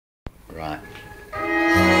Right.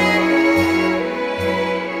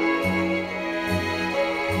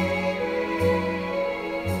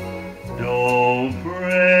 Don't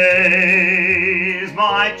praise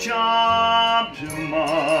my charm too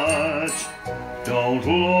much. Don't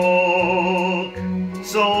look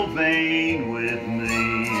so vain with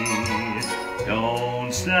me.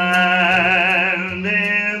 Don't stand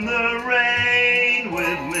in the rain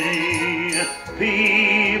with me.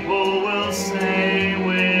 People will say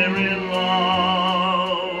we're in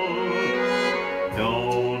love.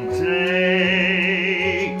 Don't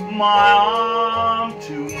take my arm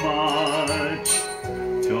too much.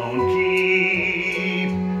 Don't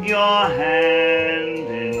keep your hand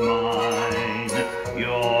in mine.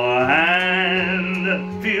 Your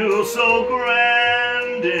hand feels so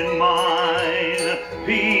grand in mine.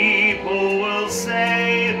 People will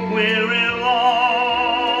say we're in love.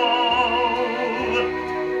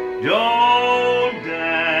 Don't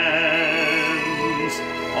dance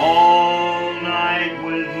all night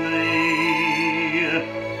with me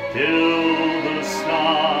till the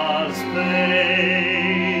stars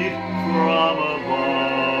fade from above.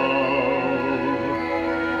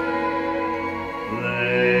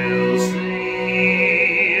 They'll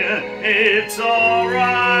see it's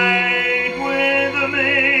alright with me.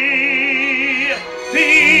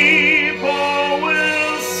 People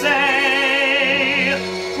will say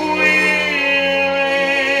we're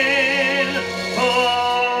in love.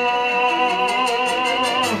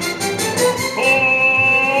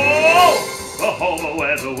 Oklahoma,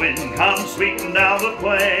 where the wind comes sweeping down the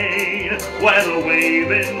plain, where the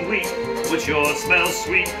waving wheat would sure smell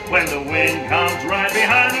sweet when the wind comes right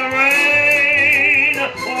behind the rain.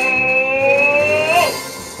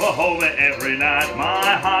 Oklahoma, every night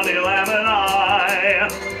my honey lamb and I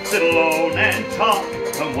sit alone and talk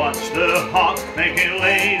and watch the hawk making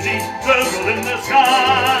lazy circles in the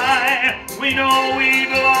sky. We know we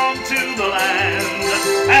belong to the land,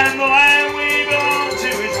 and the land we belong to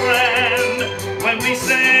is grand. When we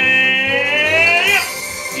say,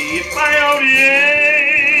 yippee-yi-yo,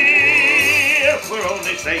 we're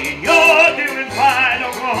only saying you're doing fine,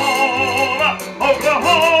 Oklahoma,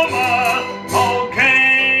 Oklahoma.